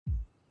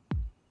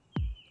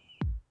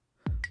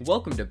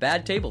Welcome to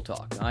Bad Table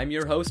Talk. I'm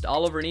your host,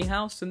 Oliver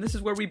Niehaus, and this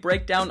is where we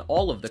break down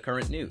all of the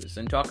current news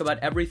and talk about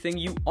everything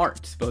you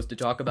aren't supposed to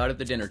talk about at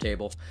the dinner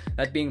table,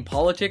 that being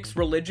politics,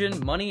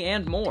 religion, money,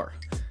 and more.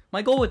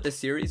 My goal with this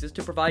series is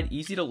to provide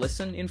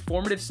easy-to-listen,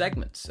 informative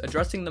segments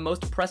addressing the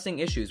most pressing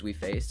issues we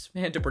face,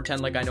 and to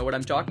pretend like I know what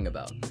I'm talking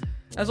about.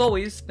 As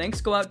always, thanks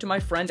go out to my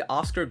friend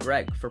Oscar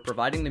Gregg for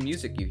providing the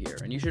music you hear,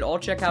 and you should all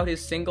check out his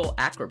single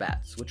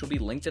Acrobats, which will be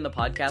linked in the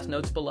podcast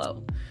notes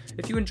below.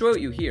 If you enjoy what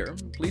you hear,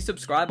 please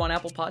subscribe on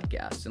Apple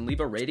Podcasts and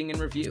leave a rating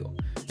and review.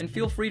 And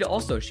feel free to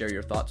also share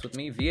your thoughts with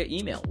me via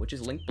email, which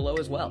is linked below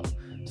as well.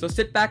 So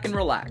sit back and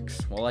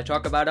relax while I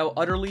talk about how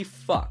utterly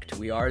fucked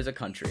we are as a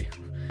country.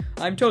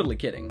 I'm totally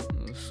kidding.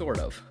 Sort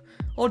of.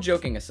 All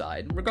joking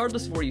aside,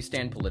 regardless of where you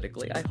stand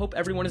politically, I hope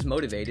everyone is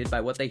motivated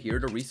by what they hear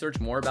to research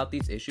more about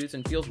these issues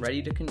and feels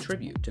ready to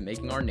contribute to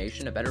making our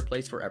nation a better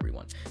place for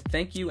everyone.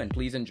 Thank you, and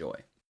please enjoy.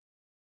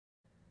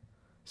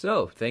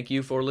 So, thank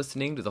you for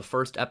listening to the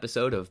first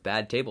episode of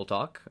Bad Table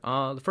Talk.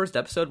 The first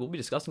episode, we'll be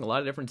discussing a lot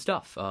of different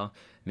stuff,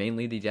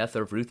 mainly the death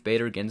of Ruth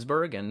Bader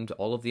Ginsburg and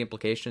all of the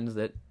implications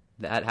that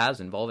has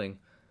involving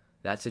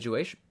that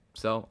situation.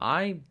 So,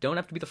 I don't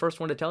have to be the first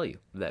one to tell you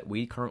that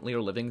we currently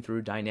are living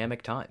through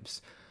dynamic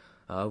times.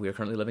 We are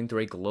currently living through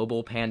a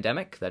global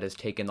pandemic that has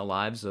taken the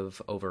lives of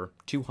over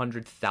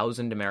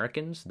 200,000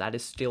 Americans. That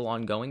is still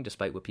ongoing,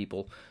 despite what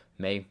people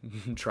may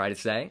try to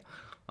say.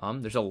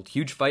 There's a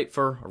huge fight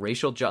for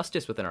racial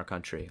justice within our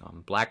country.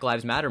 Black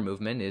Lives Matter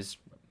movement is,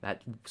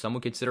 at some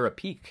would consider, a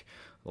peak,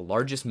 the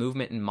largest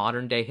movement in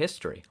modern-day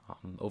history.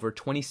 Over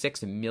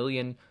 26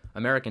 million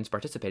Americans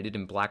participated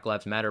in Black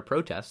Lives Matter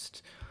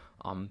protests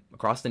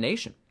across the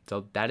nation.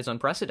 So that is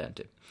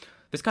unprecedented.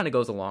 This kind of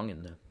goes along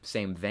in the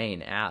same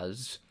vein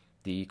as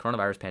the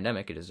coronavirus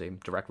pandemic. It is a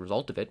direct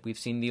result of it. We've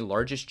seen the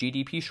largest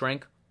GDP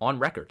shrink on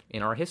record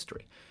in our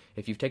history.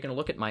 If you've taken a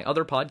look at my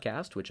other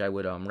podcast, which I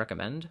would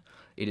recommend,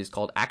 it is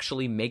called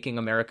Actually Making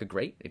America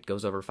Great. It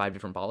goes over 5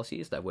 different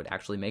policies that would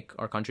actually make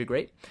our country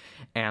great.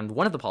 And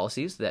one of the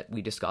policies that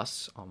we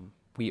discuss,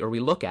 we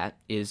look at,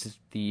 is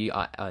the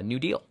New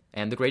Deal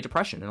and the Great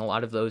Depression and a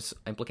lot of those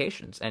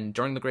implications. And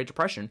during the Great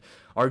Depression,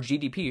 our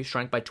GDP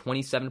shrank by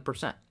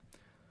 27%.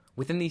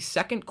 Within the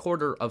second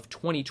quarter of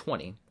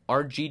 2020,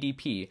 our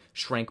GDP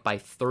shrank by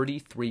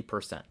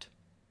 33%.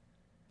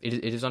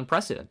 It is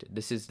unprecedented.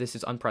 This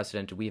is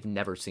unprecedented. We have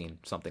never seen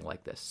something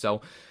like this.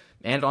 So,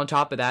 and on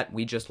top of that,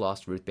 we just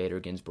lost Ruth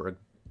Bader Ginsburg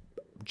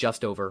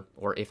just over,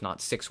 or if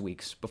not 6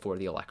 weeks before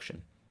the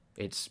election.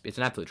 It's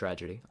an absolute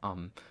tragedy.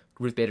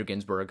 Ruth Bader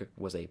Ginsburg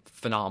was a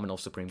phenomenal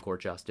Supreme Court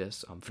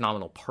justice,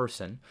 phenomenal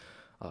person.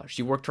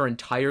 She worked her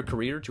entire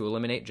career to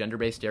eliminate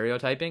gender-based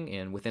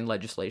stereotyping within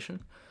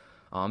legislation.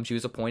 She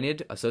was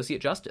appointed Associate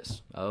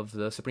Justice of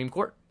the Supreme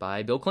Court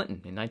by Bill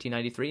Clinton in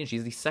 1993, and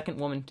she's the second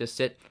woman to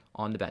sit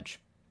on the bench.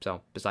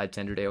 So, besides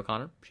Sandra Day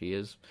O'Connor, she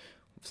is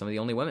some of the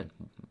only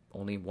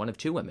one of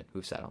 2 women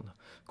who've sat on the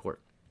court.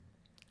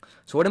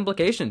 So, what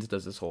implications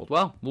does this hold?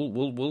 Well,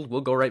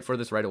 we'll go right for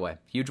this right away.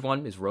 Huge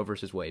one is Roe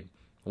versus Wade.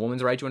 A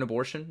woman's right to an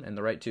abortion and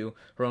the right to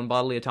her own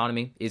bodily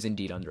autonomy is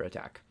indeed under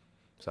attack.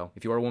 So,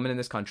 if you are a woman in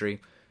this country,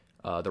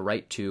 the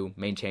right to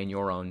maintain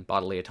your own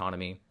bodily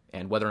autonomy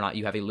and whether or not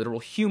you have a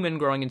literal human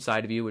growing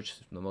inside of you, which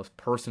is the most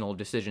personal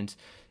decisions,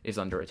 is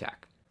under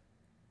attack.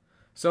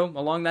 So,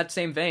 along that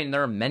same vein,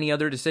 there are many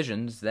other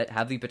decisions that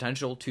have the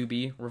potential to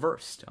be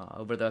reversed.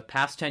 Over the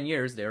past 10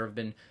 years, there have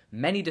been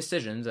many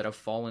decisions that have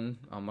fallen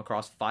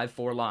across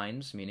 5-4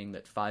 lines, meaning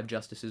that 5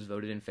 justices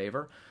voted in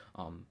favor,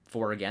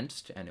 4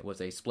 against, and it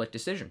was a split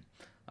decision.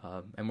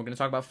 And we're going to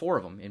talk about 4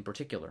 of them in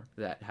particular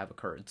that have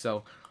occurred.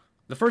 So,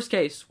 the first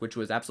case, which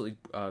was absolutely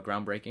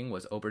groundbreaking,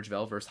 was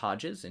Obergefell v.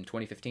 Hodges in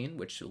 2015,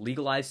 which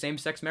legalized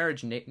same-sex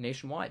marriage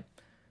nationwide.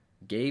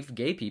 Gave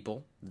gay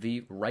people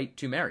the right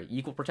to marry,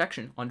 equal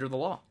protection under the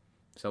law.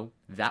 So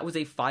that was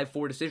a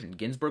 5-4 decision.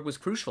 Ginsburg was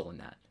crucial in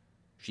that.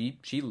 She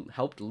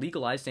helped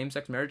legalize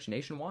same-sex marriage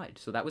nationwide.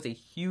 So that was a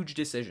huge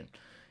decision.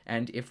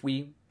 And if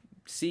we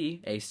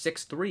see a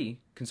 6-3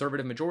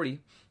 conservative majority,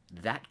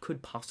 that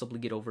could possibly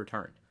get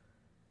overturned.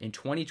 In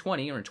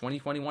 2020 or in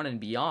 2021 and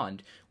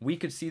beyond, we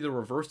could see the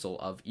reversal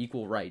of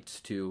equal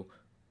rights to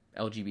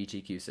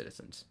LGBTQ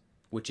citizens,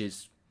 which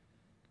is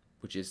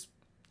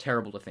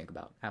terrible to think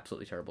about.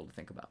 Absolutely terrible to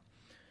think about.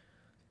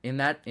 In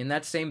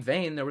that same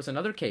vein, there was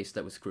another case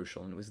that was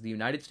crucial, and it was the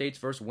United States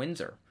versus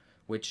Windsor,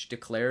 which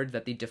declared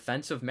that the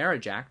Defense of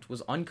Marriage Act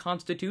was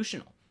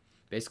unconstitutional.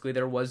 Basically,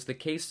 there was the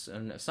case,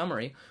 and a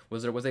summary,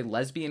 was there was a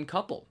lesbian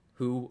couple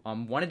who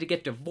wanted to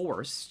get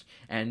divorced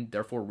and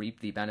therefore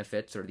reap the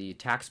benefits or the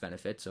tax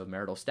benefits of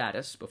marital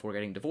status before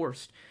getting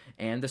divorced,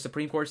 and the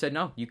Supreme Court said,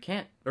 no, you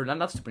can't, or not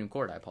the Supreme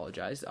Court, I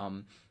apologize,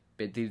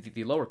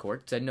 the lower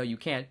court said, no, you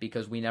can't,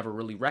 because we never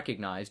really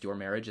recognized your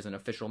marriage as an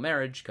official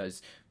marriage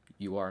because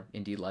you are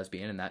indeed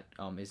lesbian, and that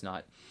is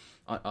not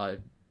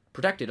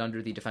protected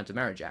under the Defense of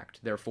Marriage Act.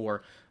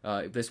 Therefore,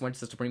 this went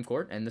to the Supreme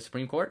Court, and the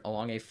Supreme Court,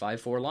 along a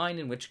 5-4 line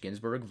in which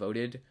Ginsburg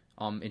voted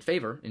in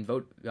favor,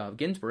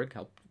 Ginsburg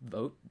helped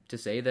vote to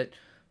say that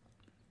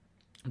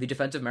the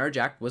Defense of Marriage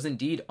Act was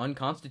indeed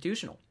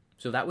unconstitutional.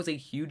 So that was a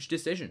huge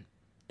decision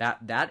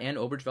That and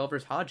Obergefell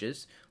versus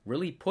Hodges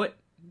really put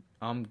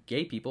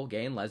gay people,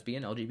 gay and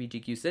lesbian,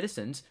 LGBTQ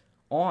citizens,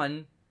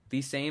 on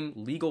the same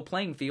legal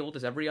playing field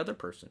as every other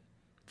person.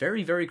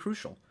 Very, very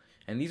crucial.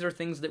 And these are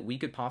things that we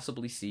could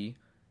possibly see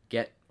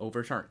get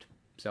overturned.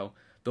 So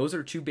those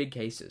are two big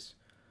cases.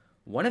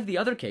 One of the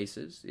other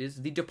cases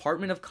is the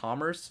Department of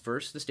Commerce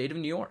versus the state of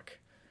New York.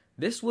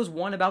 This was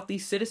one about the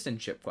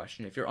citizenship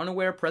question. If you're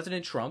unaware,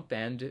 President Trump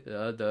and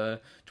the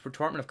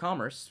Department of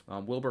Commerce,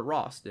 Wilbur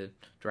Ross, the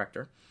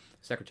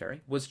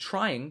secretary, was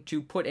trying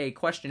to put a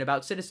question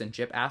about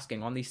citizenship,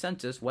 asking on the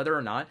census whether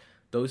or not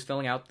those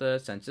filling out the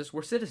census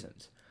were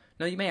citizens.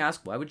 Now you may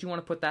ask, why would you want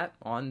to put that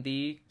on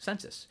the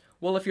census?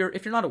 Well, if you're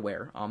not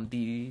aware,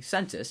 the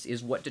census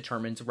is what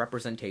determines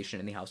representation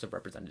in the House of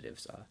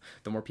Representatives.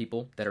 The more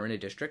people that are in a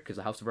district, because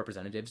the House of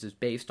Representatives is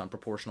based on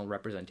proportional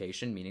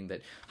representation, meaning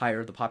that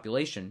higher the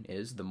population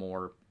is, the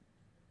more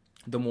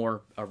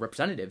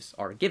representatives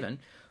are given,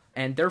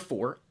 and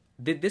therefore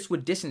this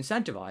would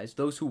disincentivize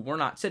those who were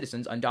not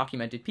citizens,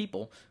 undocumented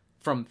people,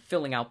 from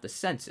filling out the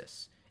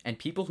census. And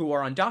people who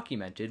are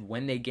undocumented,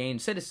 when they gain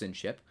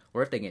citizenship,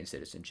 or if they gain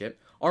citizenship,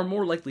 are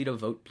more likely to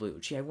vote blue.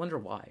 Gee, I wonder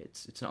why.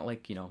 It's not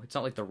like, it's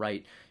not like the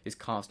right is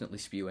constantly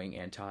spewing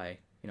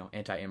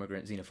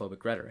anti-immigrant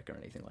xenophobic rhetoric or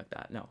anything like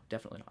that. No,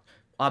 definitely not.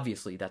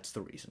 Obviously, that's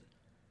the reason.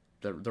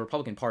 The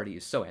Republican Party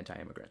is so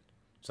anti-immigrant.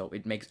 So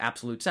it makes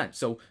absolute sense.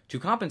 So to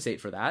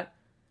compensate for that,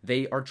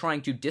 they are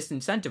trying to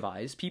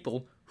disincentivize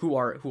people who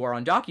are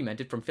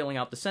undocumented from filling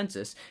out the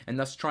census, and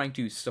thus trying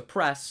to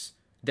suppress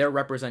their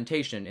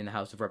representation in the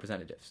House of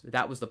Representatives.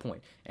 That was the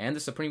point. And the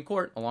Supreme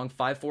Court, along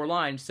 5-4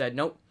 lines, said,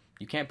 nope,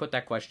 you can't put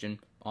that question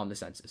on the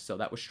census. So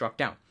that was struck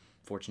down,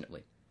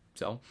 fortunately.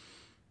 So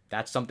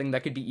that's something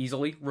that could be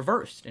easily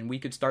reversed, and we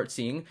could start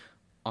seeing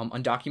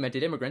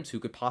undocumented immigrants who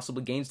could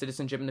possibly gain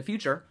citizenship in the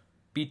future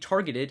be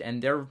targeted,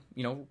 and their,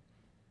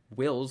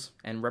 wills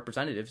and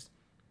representatives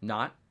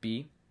not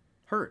be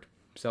heard.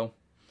 So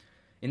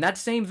in that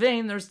same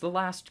vein, there's the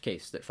last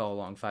case that fell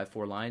along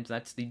 5-4 lines.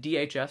 That's the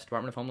DHS,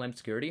 Department of Homeland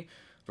Security,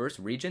 versus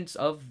Regents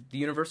of the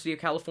University of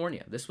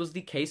California. This was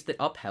the case that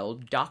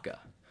upheld DACA.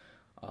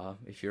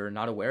 If you're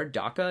not aware,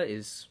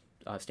 DACA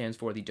stands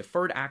for the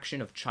Deferred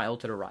Action of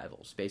Childhood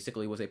Arrivals.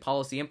 Basically, was a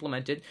policy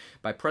implemented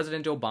by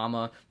President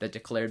Obama that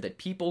declared that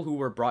people who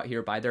were brought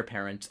here by their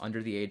parents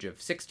under the age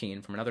of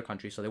 16 from another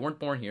country, so they weren't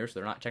born here, so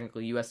they're not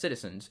technically U.S.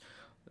 citizens,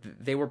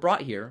 they were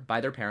brought here by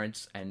their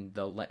parents, and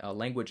the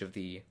language of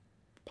the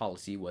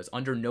policy was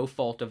under no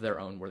fault of their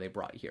own were they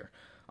brought here.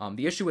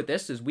 The issue with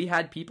this is we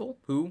had people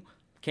who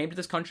came to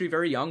this country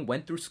very young,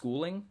 went through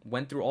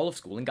all of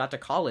schooling, got to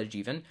college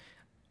even,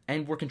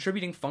 and were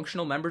contributing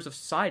functional members of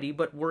society,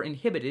 but were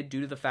inhibited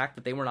due to the fact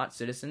that they were not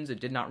citizens and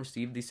did not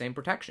receive the same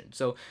protection.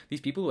 So these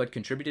people who had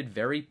contributed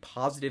very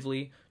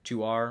positively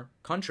to our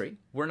country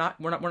were not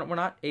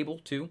able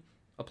to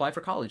apply for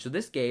college. So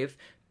this gave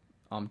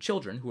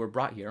children who were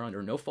brought here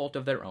under no fault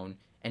of their own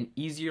an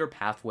easier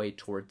pathway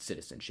towards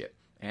citizenship.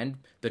 And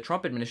the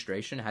Trump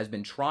administration has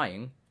been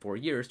trying for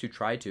years to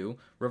try to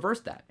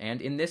reverse that.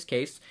 And in this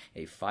case,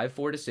 a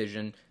 5-4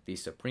 decision, the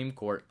Supreme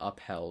Court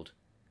upheld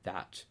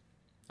that,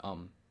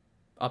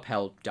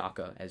 upheld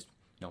DACA as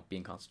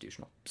being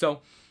constitutional.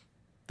 So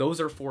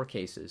those are 4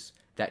 cases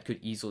that could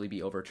easily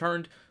be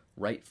overturned.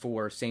 Right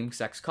for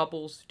same-sex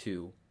couples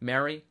to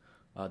marry.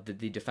 The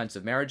Defense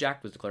of Marriage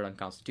Act was declared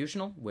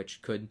unconstitutional,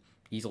 which could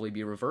easily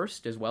be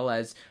reversed, as well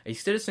as a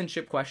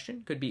citizenship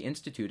question could be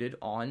instituted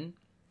on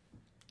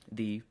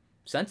the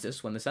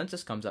census when the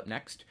census comes up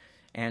next,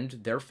 and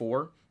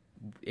therefore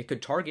it could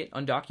target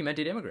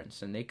undocumented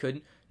immigrants, and they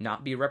could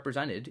not be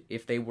represented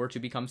if they were to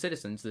become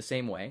citizens the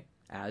same way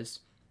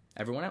as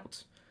everyone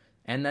else.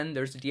 And then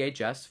there's the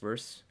DHS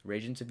versus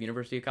Regents of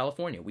University of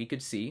California. We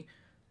could see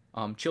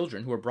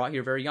children who are brought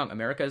here very young.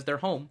 America is their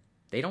home.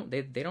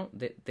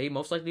 They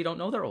most likely don't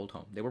know their old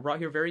home. They were brought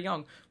here very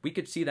young. We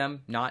could see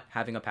them not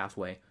having a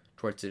pathway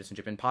towards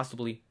citizenship and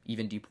possibly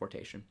even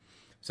deportation.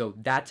 So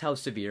that's how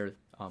severe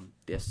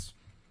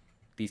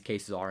these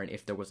cases are, and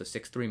if there was a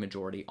 6-3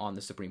 majority on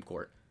the Supreme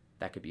Court,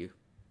 that could be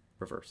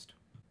reversed.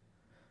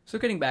 So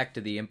getting back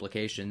to the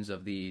implications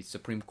of the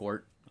Supreme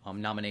Court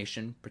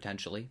nomination,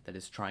 potentially, that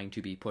is trying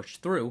to be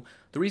pushed through,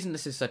 the reason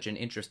this is such an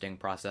interesting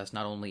process,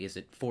 not only is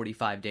it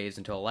 45 days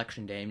until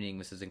Election Day, meaning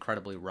this is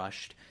incredibly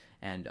rushed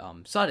and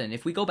sudden,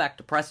 if we go back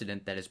to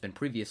precedent that has been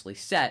previously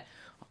set,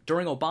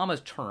 during Obama's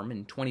term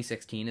in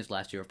 2016, his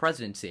last year of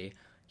presidency,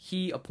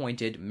 he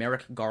appointed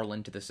Merrick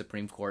Garland to the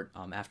Supreme Court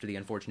after the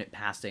unfortunate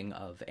passing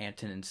of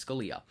Antonin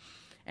Scalia.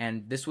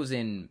 And this was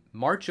in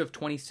March of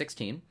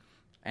 2016,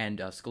 and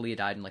Scalia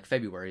died in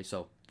February,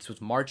 so this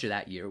was March of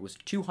that year. It was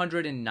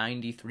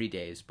 293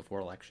 days before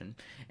election,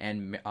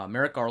 and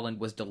Merrick Garland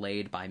was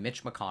delayed by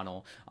Mitch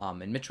McConnell,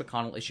 and Mitch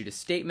McConnell issued a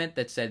statement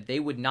that said they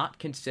would not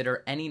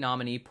consider any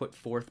nominee put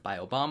forth by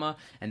Obama,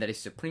 and that a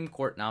Supreme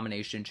Court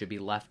nomination should be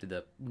left to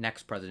the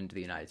next president of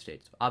the United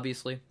States.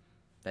 Obviously,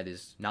 that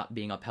is not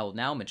being upheld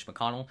now, Mitch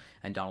McConnell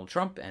and Donald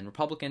Trump, and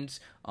Republicans,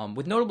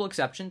 with notable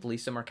exceptions,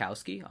 Lisa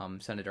Murkowski,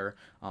 Senator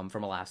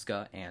from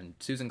Alaska, and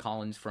Susan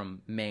Collins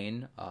from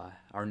Maine,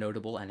 are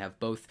notable and have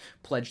both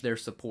pledged their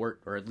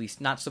support, or at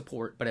least not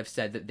support, but have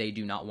said that they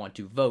do not want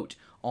to vote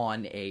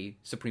on a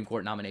Supreme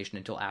Court nomination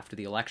until after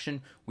the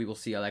election. We will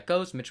see how that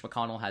goes. Mitch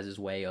McConnell has his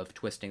way of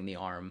twisting the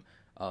arm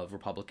of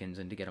Republicans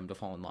and to get them to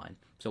fall in line.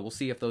 So we'll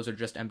see if those are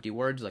just empty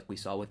words like we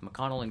saw with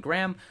McConnell and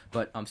Graham.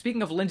 But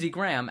speaking of Lindsey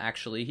Graham,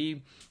 actually,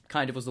 he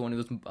kind of was the one who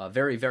was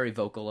very, very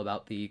vocal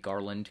about the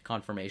Garland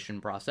confirmation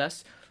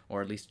process,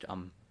 or at least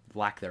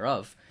lack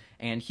thereof.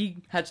 And he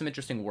had some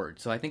interesting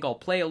words. So I think I'll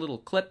play a little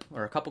clip,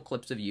 or a couple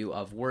clips of you,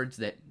 of words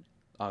that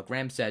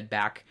Graham said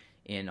back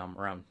in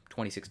around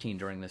 2016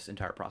 during this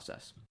entire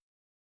process.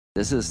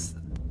 This is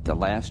the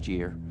last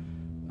year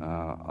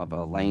of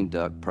a lame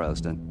duck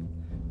president,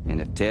 and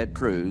if Ted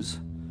Cruz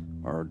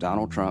or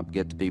Donald Trump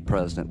get to be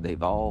president,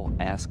 they've all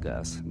asked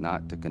us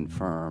not to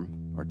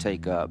confirm or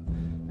take up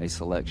a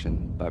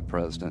selection by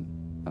President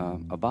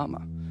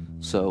Obama.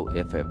 So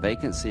if a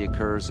vacancy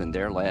occurs in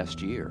their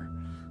last year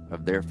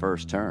of their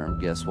first term,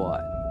 guess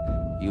what?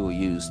 You will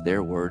use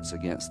their words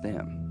against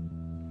them.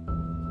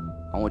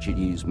 I want you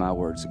to use my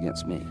words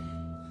against me.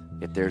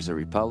 If there's a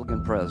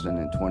Republican president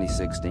in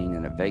 2016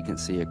 and a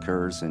vacancy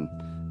occurs in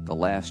the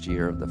last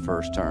year of the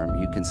first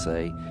term, you can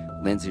say,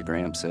 Lindsey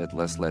Graham said,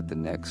 let's let the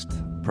next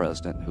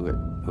president,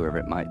 whoever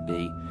it might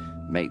be,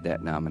 make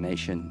that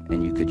nomination,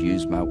 and you could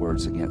use my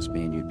words against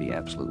me, and you'd be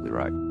absolutely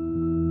right.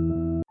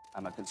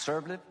 I'm a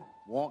conservative,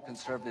 want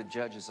conservative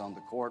judges on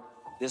the court.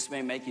 This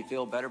may make you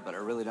feel better, but I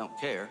really don't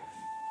care.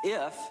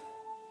 If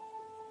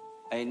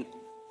an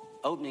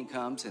opening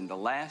comes in the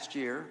last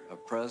year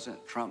of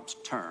President Trump's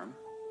term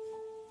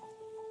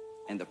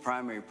and the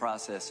primary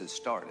process is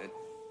started,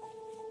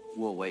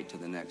 we'll wait till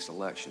the next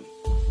election.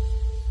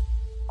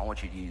 I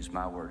want you to use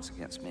my words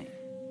against me.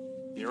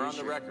 You're on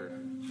the record.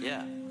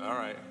 Yeah. All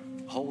right.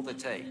 Hold the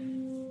tape.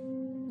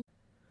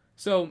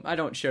 So I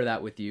don't share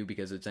that with you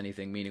because it's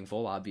anything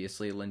meaningful.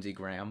 Obviously, Lindsey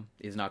Graham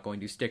is not going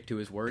to stick to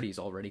his word. He's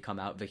already come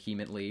out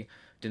vehemently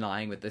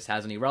denying that this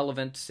has any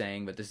relevance,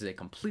 saying that this is a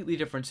completely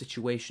different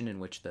situation in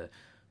which the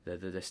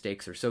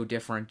stakes are so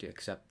different,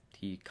 except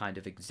he kind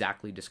of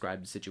exactly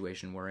described the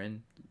situation we're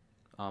in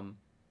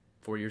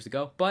 4 years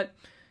ago. But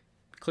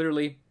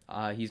clearly,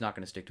 he's not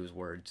going to stick to his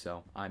word,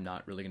 so I'm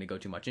not really going to go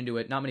too much into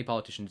it. Not many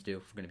politicians do,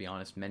 if we're going to be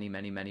honest.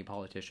 Many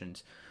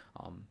politicians,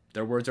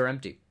 their words are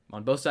empty.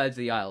 On both sides of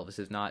the aisle, this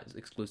is not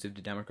exclusive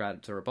to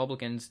Democrats or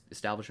Republicans.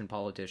 Establishment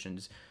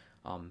politicians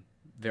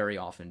very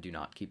often do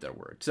not keep their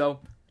word. So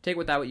take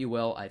with that what you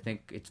will. I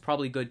think it's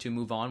probably good to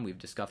move on. We've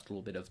discussed a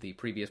little bit of the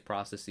previous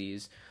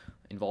processes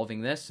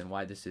involving this and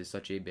why this is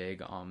such a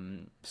big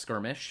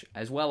skirmish,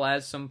 as well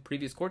as some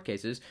previous court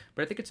cases.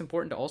 But I think it's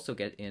important to also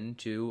get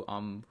into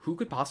who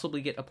could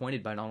possibly get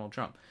appointed by Donald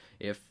Trump.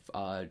 If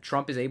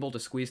Trump is able to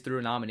squeeze through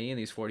a nominee in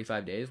these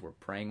 45 days, we're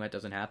praying that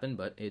doesn't happen,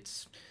 but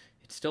it's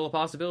still a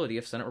possibility.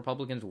 If Senate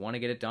Republicans want to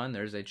get it done,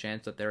 there's a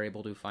chance that they're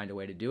able to find a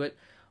way to do it.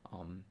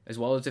 As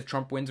well as if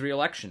Trump wins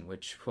re-election,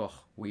 which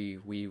we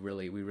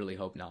really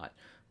hope not.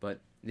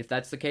 But if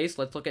that's the case,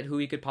 let's look at who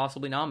he could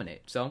possibly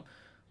nominate. So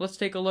let's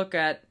take a look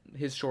at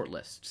his short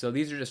list. So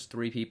these are just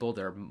three people.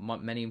 There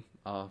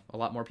are a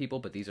lot more people,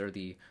 but these are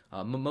the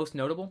most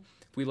notable.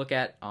 If we look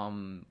at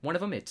one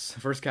of them, the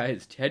first guy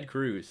is Ted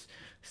Cruz,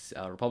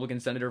 a Republican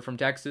senator from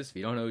Texas. If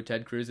you don't know who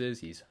Ted Cruz is,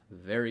 he's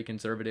very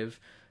conservative.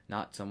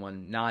 Not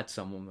someone,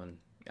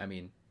 I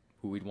mean,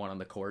 who we'd want on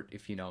the court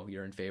if,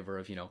 you're in favor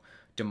of,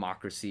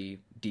 democracy,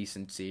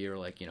 decency, or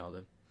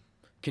the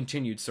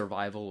continued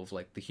survival of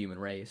the human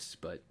race.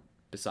 But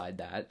beside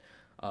that,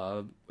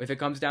 if it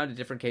comes down to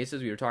different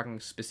cases, we were talking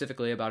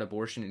specifically about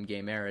abortion and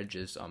gay marriage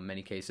as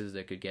many cases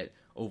that could get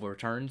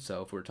overturned.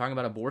 So if we're talking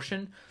about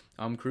abortion,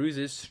 Cruz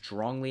is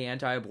strongly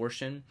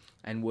anti-abortion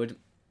and would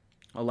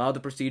allow the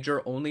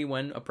procedure only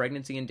when a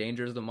pregnancy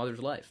endangers the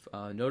mother's life.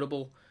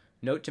 Notable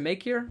note to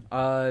make here,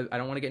 I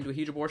don't want to get into a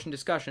huge abortion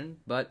discussion,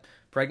 but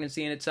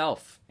pregnancy in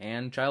itself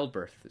and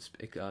childbirth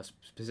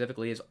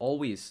specifically is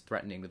always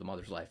threatening to the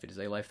mother's life. It is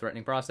a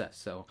life-threatening process.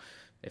 So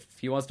if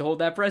he wants to hold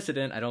that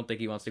precedent, I don't think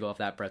he wants to go off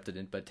that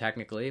precedent, but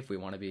technically, if we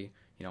want to be,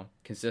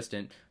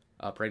 consistent,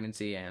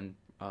 pregnancy and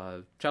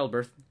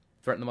childbirth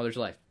threaten the mother's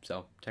life.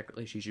 So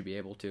technically, she should be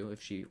able to,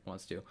 if she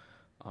wants to,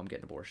 get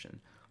an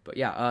abortion. But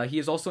yeah, he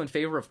is also in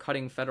favor of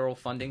cutting federal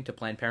funding to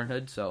Planned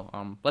Parenthood. So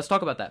let's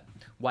talk about that.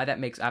 Why that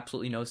makes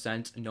absolutely no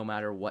sense, no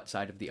matter what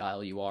side of the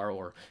aisle you are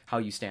or how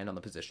you stand on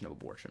the position of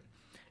abortion.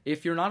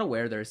 If you're not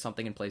aware, there is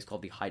something in place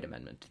called the Hyde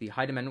Amendment. The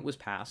Hyde Amendment was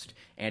passed,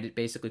 and it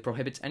basically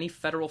prohibits any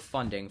federal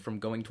funding from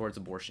going towards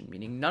abortion,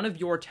 meaning none of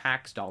your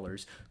tax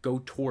dollars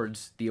go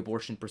towards the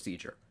abortion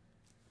procedure.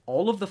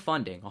 All of the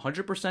funding,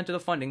 100% of the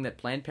funding that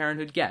Planned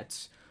Parenthood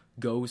gets,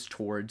 goes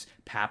towards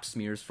pap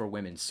smears for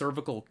women,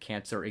 cervical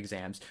cancer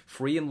exams,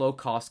 free and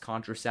low-cost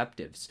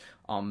contraceptives,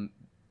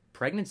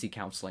 pregnancy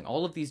counseling,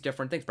 all of these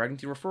different things,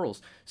 pregnancy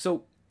referrals.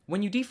 So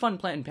when you defund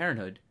Planned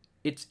Parenthood,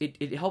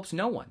 it helps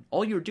no one.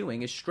 All you're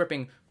doing is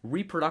stripping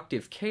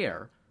reproductive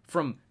care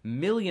from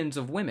millions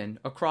of women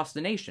across the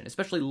nation,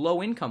 especially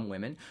low-income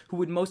women who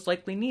would most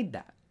likely need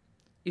that.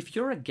 If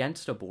you're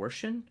against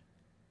abortion,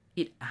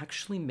 it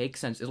actually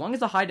makes sense. As long as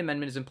the Hyde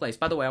Amendment is in place.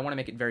 By the way, I want to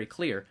make it very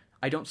clear,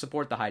 I don't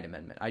support the Hyde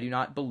Amendment. I do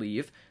not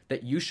believe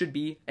that you should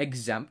be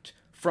exempt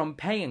from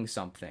paying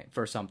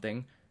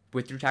something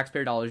with your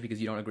taxpayer dollars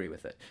because you don't agree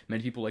with it.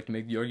 Many people like to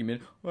make the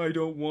argument, I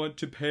don't want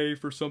to pay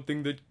for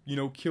something that,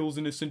 kills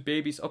innocent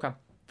babies. Okay,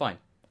 fine.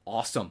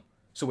 Awesome.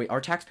 So wait,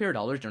 our taxpayer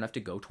dollars don't have to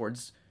go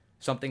towards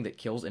something that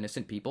kills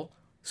innocent people?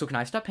 So can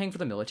I stop paying for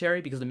the military?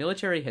 Because the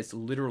military has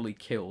literally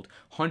killed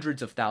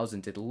hundreds of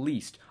thousands, at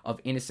least, of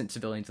innocent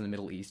civilians in the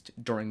Middle East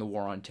during the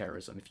war on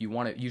terrorism. If you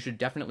want to, you should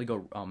definitely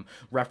go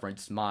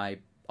reference my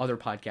other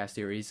podcast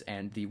series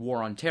and the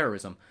war on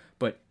terrorism.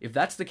 But if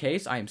that's the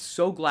case, I am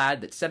so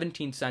glad that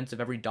 17 cents of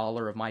every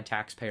dollar of my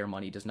taxpayer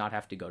money does not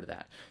have to go to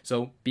that.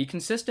 So be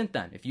consistent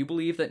then. If you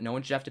believe that no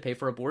one should have to pay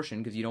for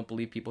abortion because you don't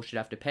believe people should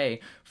have to pay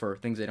for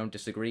things they don't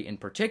disagree, in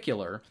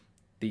particular,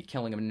 the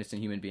killing of an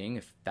innocent human being,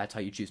 if that's how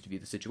you choose to view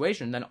the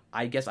situation, then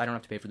I guess I don't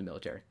have to pay for the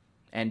military.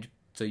 And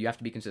so you have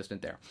to be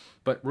consistent there.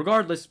 But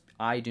regardless,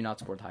 I do not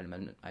support the Hyde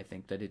Amendment. I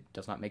think that it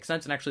does not make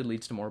sense and actually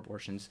leads to more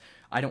abortions.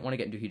 I don't want to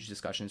get into huge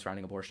discussions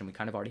surrounding abortion. We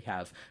kind of already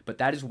have. But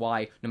that is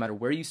why, no matter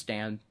where you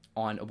stand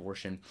on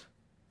abortion,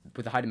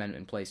 with the Hyde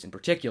Amendment in place in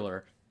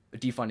particular,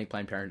 defunding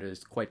Planned Parenthood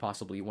is quite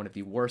possibly one of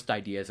the worst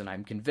ideas, and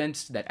I'm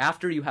convinced that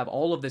after you have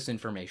all of this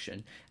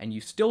information and you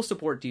still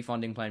support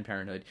defunding Planned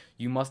Parenthood,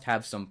 you must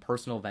have some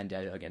personal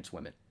vendetta against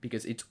women,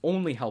 because it's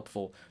only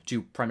helpful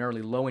to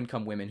primarily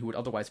low-income women who would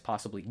otherwise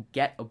possibly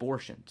get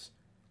abortions.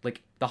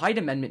 Like, the Hyde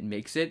Amendment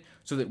makes it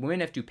so that women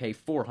have to pay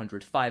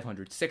 $400, $500,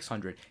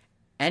 $600,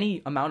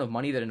 any amount of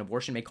money that an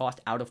abortion may cost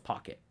out of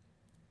pocket.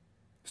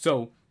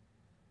 So,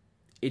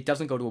 it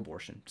doesn't go to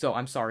abortion. So,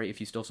 I'm sorry if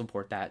you still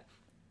support that.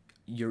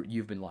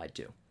 You've been lied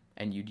to,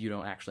 and you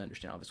don't actually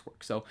understand how this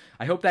works. So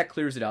I hope that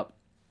clears it up,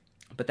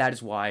 but that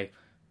is why it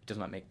does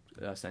not make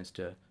sense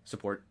to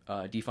support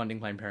defunding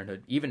Planned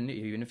Parenthood, even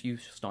if you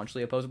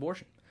staunchly oppose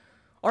abortion.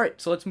 All right,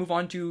 so let's move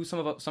on to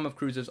some of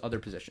Cruz's other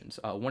positions.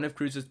 One of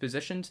Cruz's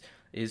positions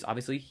is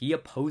obviously he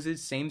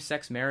opposes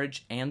same-sex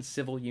marriage and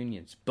civil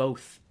unions,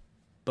 both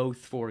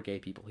for gay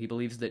people. He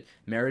believes that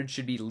marriage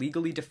should be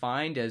legally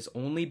defined as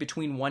only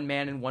between one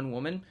man and one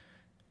woman,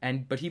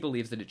 but he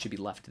believes that it should be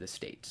left to the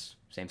states,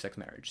 same-sex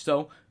marriage.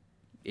 So,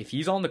 if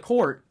he's on the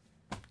court,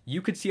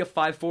 you could see a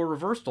 5-4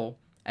 reversal,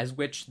 as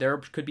which there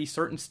could be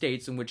certain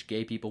states in which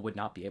gay people would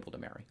not be able to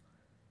marry,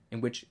 in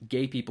which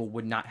gay people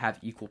would not have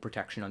equal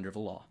protection under the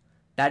law.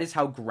 That is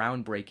how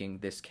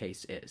groundbreaking this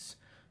case is.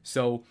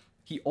 So,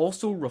 he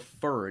also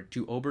referred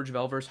to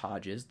Obergefell versus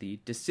Hodges, the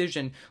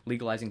decision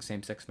legalizing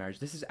same-sex marriage.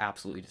 This is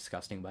absolutely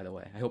disgusting, by the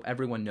way. I hope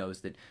everyone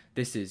knows that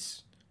this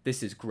is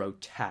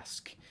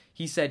grotesque.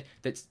 He said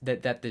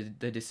that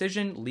the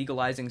decision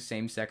legalizing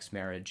same-sex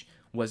marriage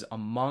was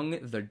among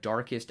the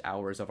darkest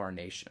hours of our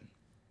nation.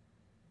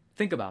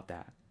 Think about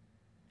that.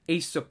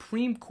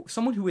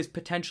 Someone who is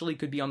potentially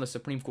could be on the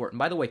Supreme Court, and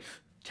by the way,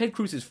 Ted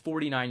Cruz is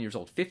 49 years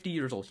old, 50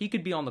 years old. He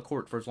could be on the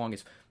court for as long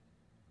as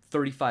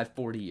 35,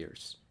 40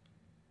 years.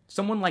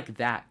 Someone like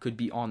that could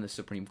be on the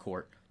Supreme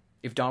Court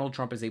if Donald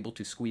Trump is able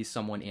to squeeze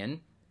someone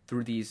in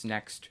through these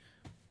next,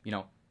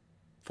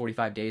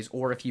 45 days,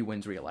 or if he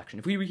wins re-election.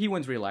 If he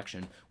wins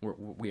re-election,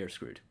 we are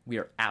screwed. We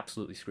are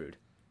absolutely screwed.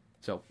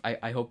 So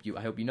I hope you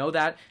know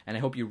that, and I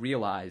hope you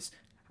realize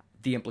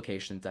the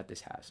implications that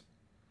this has.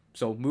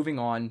 So moving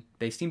on,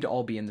 they seem to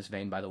all be in this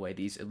vein, by the way,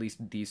 at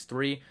least these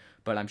three,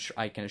 but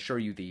I can assure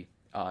you the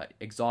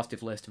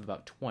exhaustive list of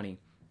about 20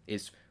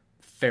 is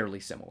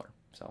fairly similar.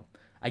 So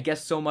I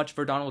guess so much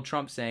for Donald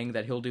Trump saying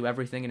that he'll do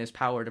everything in his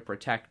power to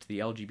protect the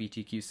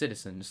LGBTQ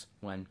citizens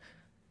when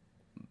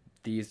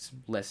these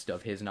list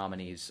of his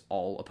nominees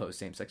all oppose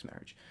same-sex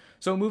marriage.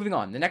 So moving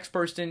on, the next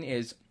person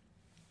is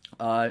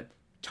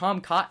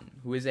Tom Cotton,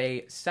 who is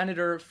a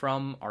senator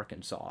from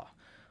Arkansas,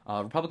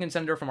 a Republican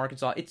senator from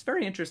Arkansas. It's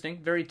very interesting,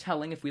 very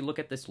telling if we look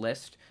at this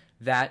list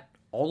that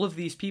all of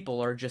these people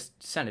are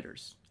just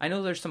senators. I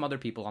know there's some other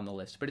people on the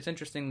list, but it's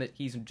interesting that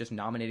he's just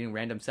nominating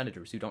random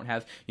senators who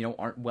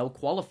aren't well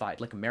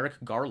qualified, like Merrick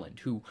Garland,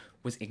 who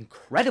was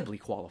incredibly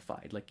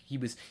qualified. Like, he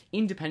was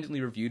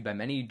independently reviewed by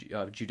many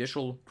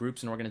judicial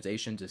groups and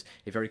organizations as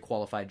a very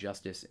qualified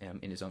justice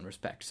in his own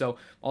respect. So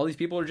all these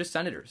people are just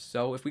senators.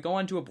 So if we go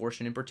on to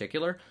abortion in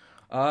particular,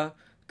 Tom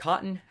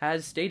Cotton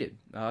stated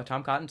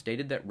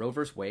that Roe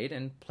v. Wade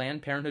and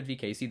Planned Parenthood v.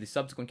 Casey, the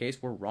subsequent case,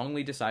 were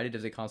wrongly decided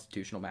as a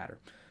constitutional matter.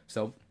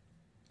 So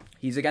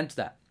he's against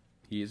that.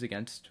 He is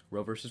against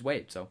Roe v.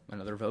 Wade, so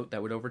another vote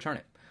that would overturn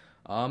it.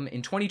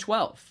 In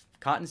 2012,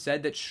 Cotton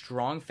said that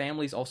strong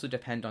families also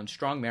depend on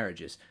strong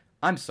marriages.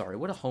 I'm sorry,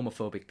 what a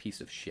homophobic piece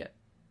of shit.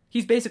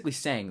 He's basically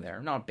saying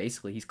there, not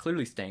basically, he's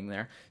clearly saying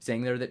there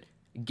that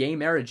gay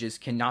marriages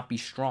cannot be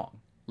strong.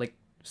 Like,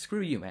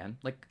 screw you, man.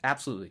 Like,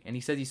 absolutely. And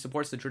he says he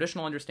supports the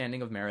traditional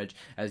understanding of marriage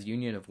as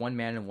union of one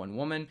man and one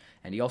woman,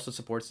 and he also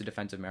supports the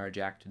Defense of Marriage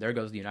Act. There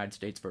goes the United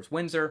States versus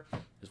Windsor,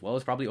 as well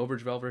as probably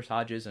Obergefell versus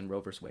Hodges and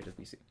Roe versus Wade, as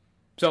we see.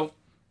 So,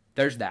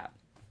 there's that.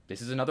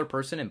 This is another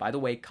person, and by the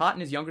way,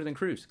 Cotton is younger than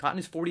Cruz. Cotton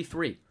is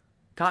 43.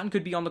 Cotton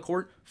could be on the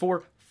court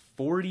for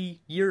 40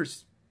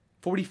 years,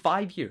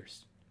 45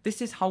 years.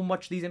 This is how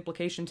much these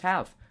implications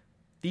have.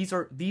 These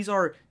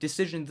are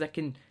decisions that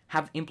can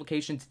have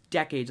implications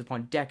decades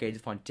upon decades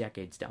upon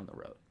decades down the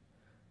road.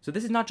 So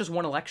this is not just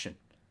one election.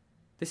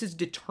 This is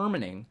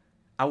determining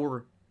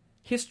our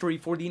history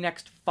for the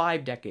next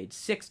 5 decades,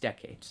 6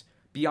 decades,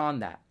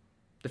 beyond that,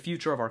 the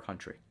future of our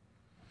country.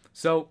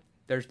 So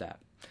there's that.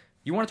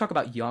 You want to talk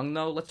about young,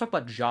 though? Let's talk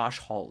about Josh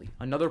Hawley,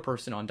 another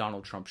person on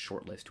Donald Trump's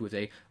shortlist, who is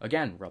a,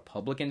 again,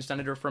 Republican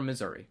senator from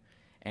Missouri.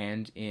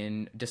 And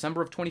in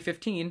December of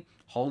 2015,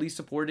 Hawley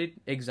supported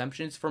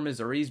exemptions for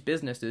Missouri's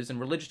businesses and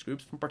religious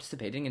groups from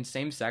participating in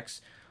same-sex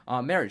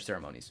marriage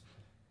ceremonies.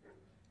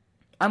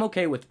 I'm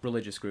okay with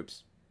religious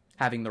groups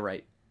having the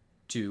right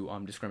to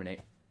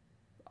discriminate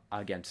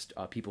against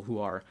people who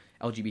are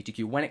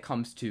LGBTQ when it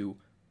comes to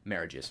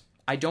marriages.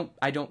 I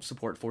don't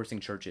support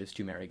forcing churches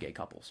to marry gay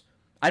couples.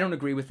 I don't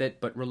agree with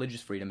it, but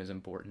religious freedom is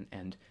important,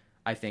 and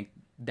I think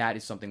that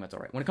is something that's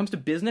all right. When it comes to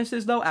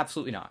businesses, though,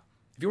 absolutely not.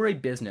 If you're a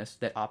business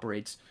that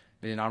operates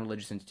in a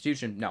non-religious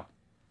institution, no,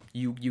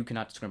 you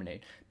cannot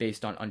discriminate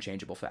based on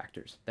unchangeable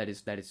factors. That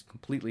is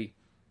completely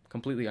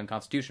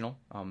unconstitutional.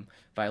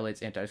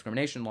 Violates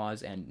anti-discrimination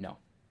laws, and no.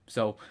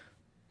 So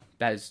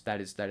that is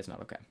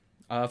not okay.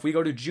 If we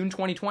go to June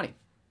 2020,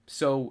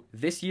 so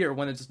this year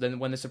when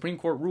the Supreme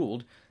Court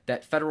ruled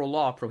that federal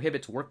law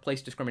prohibits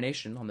workplace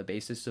discrimination on the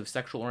basis of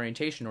sexual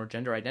orientation or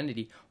gender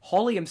identity,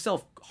 Hawley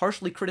himself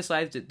harshly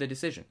criticized the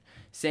decision,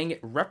 saying it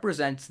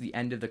represents the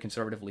end of the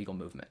conservative legal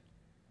movement.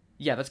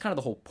 Yeah, that's kind of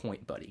the whole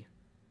point, buddy.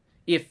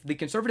 If the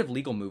conservative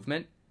legal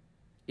movement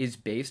is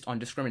based on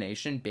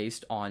discrimination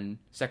based on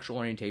sexual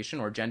orientation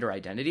or gender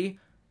identity,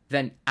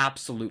 then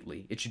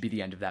absolutely it should be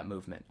the end of that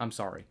movement. I'm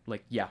sorry.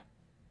 Like, yeah,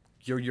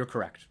 you're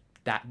correct.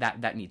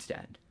 That needs to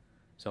end.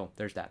 So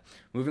there's that.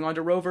 Moving on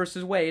to Roe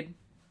versus Wade,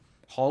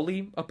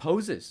 Hawley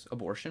opposes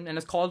abortion and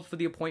has called for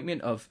the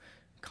appointment of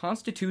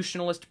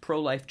constitutionalist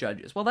pro-life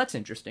judges. Well, that's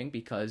interesting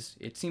because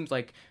it seems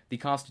like the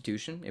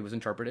Constitution, it was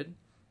interpreted,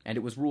 and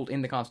it was ruled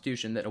in the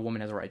Constitution that a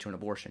woman has a right to an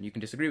abortion. You can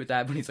disagree with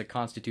that, but he's like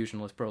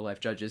constitutionalist pro-life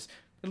judges.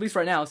 At least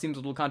right now, it seems a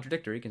little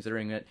contradictory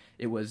considering that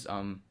it was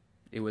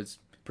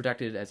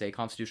protected as a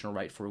constitutional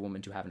right for a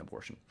woman to have an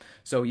abortion.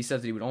 So he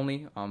says that he would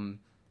only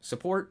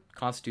support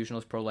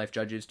constitutionalist pro-life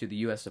judges to the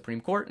U.S.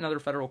 Supreme Court and other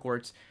federal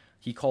courts.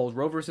 He called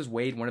Roe v.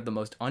 Wade one of the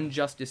most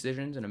unjust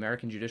decisions in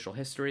American judicial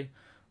history.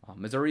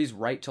 Missouri's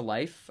Right to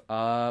Life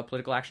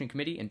Political Action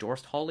Committee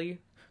endorsed Hawley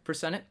for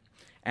Senate.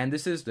 And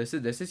this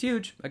is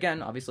huge.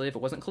 Again, obviously, if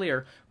it wasn't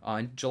clear,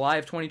 in July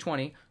of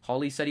 2020,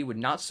 Hawley said he would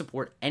not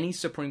support any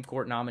Supreme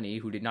Court nominee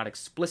who did not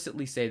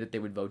explicitly say that they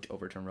would vote to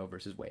overturn Roe v.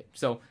 Wade.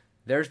 So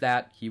there's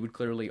that. He would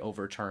clearly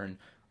overturn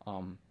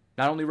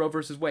not only Roe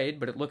v. Wade,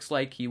 but it looks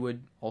like he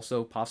would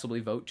also possibly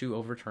vote to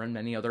overturn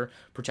many other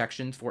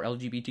protections for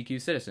LGBTQ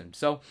citizens.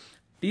 So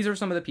these are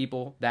some of the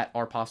people that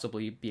would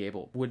possibly be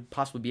able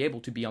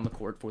to be on the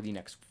court for the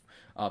next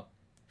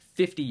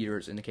 50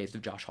 years in the case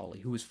of Josh Hawley,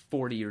 who is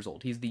 40 years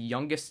old. He's the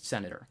youngest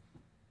senator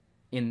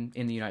in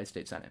the United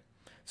States Senate.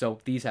 So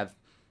these have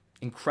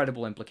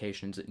incredible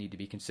implications that need to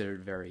be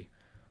considered very,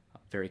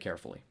 very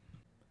carefully.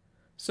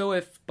 So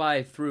if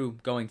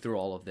going through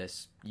all of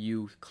this,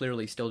 you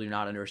clearly still do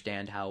not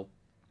understand how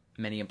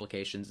many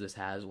implications this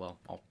has, well,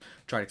 I'll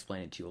try to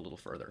explain it to you a little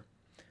further.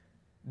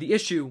 The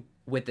issue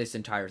with this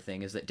entire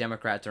thing is that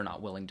Democrats are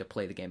not willing to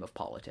play the game of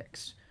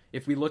politics.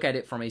 If we look at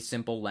it from a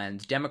simple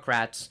lens,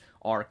 Democrats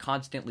are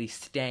constantly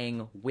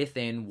staying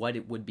within what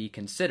it would be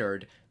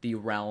considered the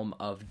realm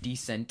of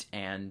decent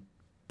and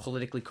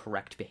politically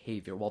correct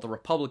behavior, while the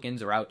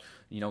Republicans are out,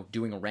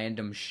 doing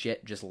random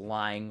shit, just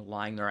lying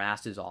their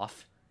asses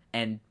off.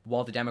 And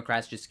while the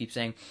Democrats just keep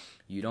saying,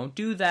 you don't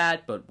do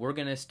that, but we're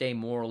going to stay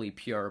morally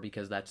pure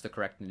because that's the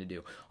correct thing to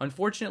do.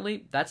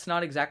 Unfortunately, that's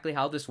not exactly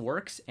how this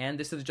works, and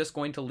this is just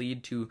going to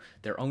lead to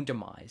their own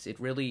demise.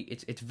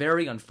 It's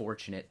very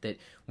unfortunate that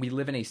we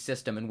live in a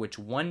system in which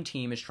one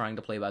team is trying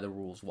to play by the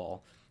rules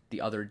while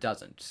the other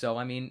doesn't. So,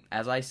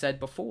 as I said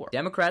before,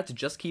 Democrats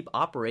just keep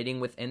operating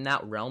within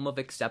that realm of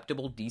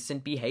acceptable,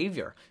 decent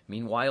behavior.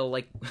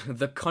 Meanwhile,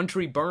 the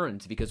country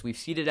burns because we've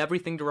ceded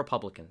everything to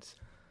Republicans.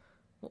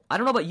 Well, I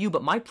don't know about you,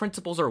 but my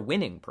principles are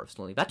winning,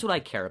 personally. That's what I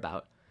care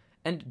about.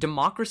 And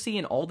democracy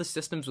and all the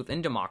systems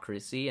within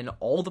democracy and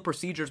all the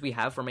procedures we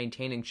have for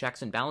maintaining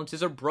checks and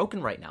balances are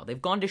broken right now.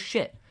 They've gone to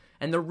shit.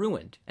 And they're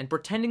ruined. And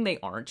pretending they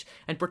aren't,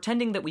 and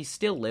pretending that we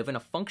still live in a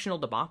functional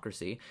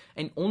democracy,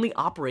 and only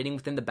operating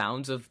within the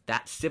bounds of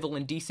that civil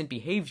and decent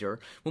behavior,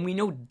 when we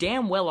know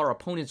damn well our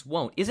opponents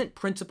won't, isn't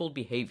principled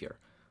behavior.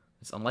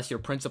 It's unless your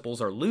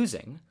principles are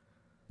losing.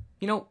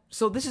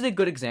 So this is a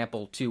good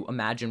example to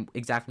imagine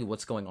exactly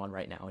what's going on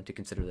right now and to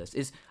consider this.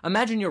 Is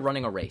imagine you're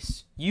running a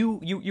race. You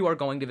are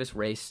going to this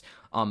race,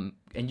 and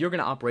you're going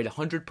to operate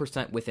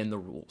 100% within the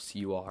rules.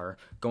 You are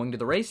going to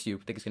the race. You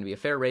think it's going to be a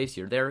fair race.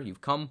 You're there.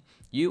 You've come,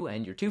 you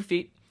and your 2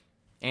 feet,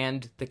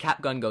 and the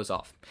cap gun goes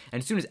off.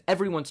 And as soon as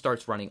everyone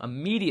starts running,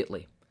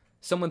 immediately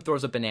Someone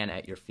throws a banana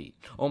at your feet.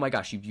 Oh my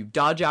gosh, you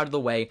dodge out of the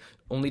way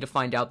only to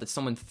find out that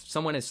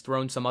someone has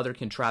thrown some other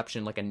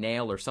contraption like a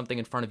nail or something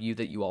in front of you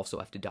that you also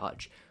have to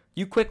dodge.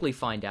 You quickly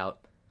find out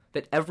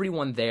that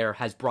everyone there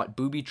has brought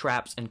booby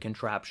traps and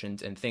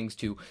contraptions and things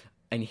to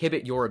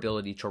inhibit your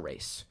ability to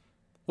race.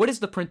 What is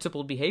the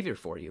principled behavior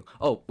for you?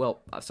 Oh,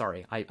 well,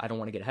 sorry, I don't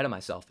want to get ahead of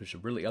myself. There's a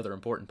really other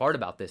important part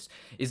about this,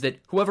 is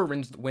that whoever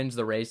wins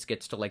the race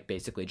gets to, like,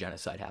 basically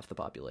genocide half the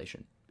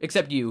population.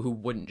 Except you, who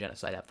wouldn't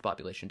genocide half the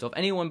population. So if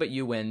anyone but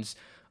you wins,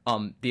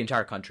 the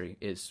entire country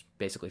is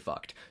basically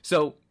fucked.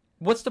 So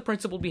what's the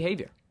principled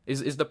behavior?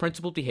 Is the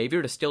principled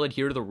behavior to still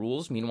adhere to the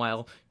rules,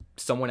 meanwhile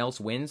someone else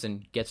wins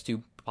and gets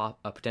to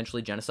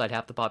potentially genocide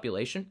half the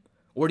population?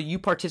 Or do you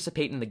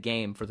participate in the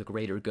game for the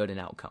greater good and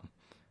outcome?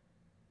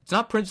 It's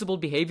not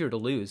principled behavior to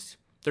lose.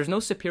 There's no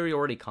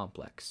superiority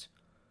complex.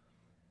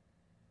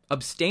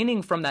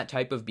 Abstaining from that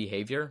type of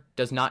behavior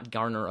does not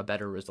garner a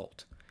better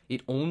result.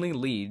 It only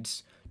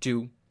leads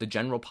to the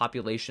general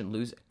population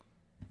losing.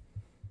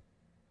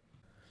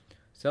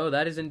 So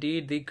that is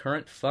indeed the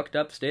current fucked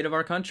up state of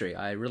our country.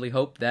 I really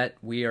hope that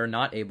we are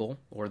not able,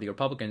 or the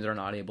Republicans are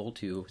not able,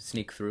 to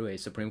sneak through a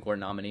Supreme Court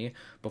nominee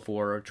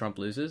before Trump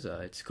loses.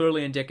 It's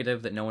clearly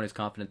indicative that no one is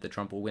confident that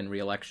Trump will win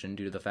re-election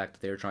due to the fact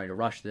that they are trying to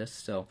rush this.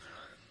 So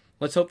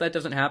let's hope that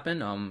doesn't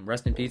happen.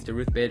 Rest in peace to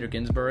Ruth Bader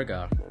Ginsburg.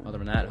 Other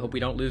than that, I hope we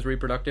don't lose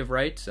reproductive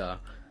rights. I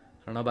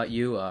don't know about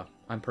you. I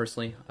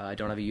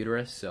don't have a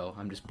uterus, so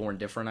I'm just born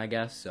different, I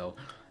guess. So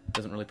it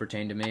doesn't really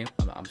pertain to me.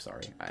 I'm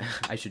sorry.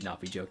 I should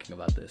not be joking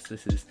about this.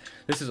 This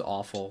is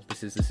awful.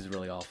 This is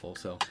really awful.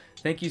 So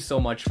thank you so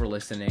much for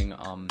listening.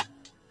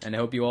 And I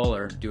hope you all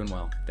are doing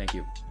well. Thank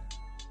you.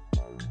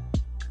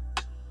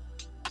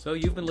 So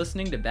you've been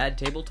listening to Bad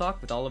Table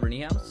Talk with Oliver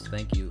Niehaus.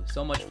 Thank you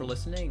so much for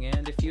listening,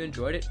 and if you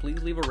enjoyed it,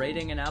 please leave a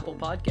rating in Apple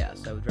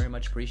Podcasts. I would very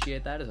much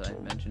appreciate that, as I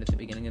mentioned at the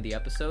beginning of the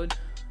episode.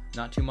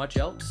 Not too much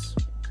else.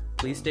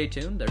 Please stay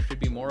tuned. There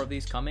should be more of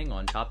these coming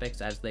on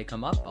topics as they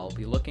come up. I'll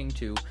be looking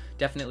to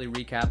definitely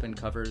recap and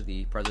cover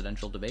the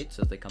presidential debates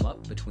as they come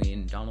up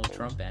between Donald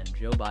Trump and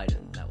Joe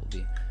Biden. That will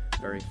be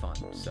very fun.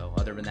 So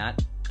other than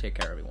that, take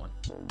care, everyone.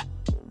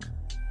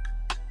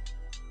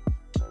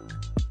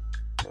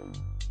 Thank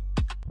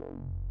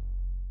you.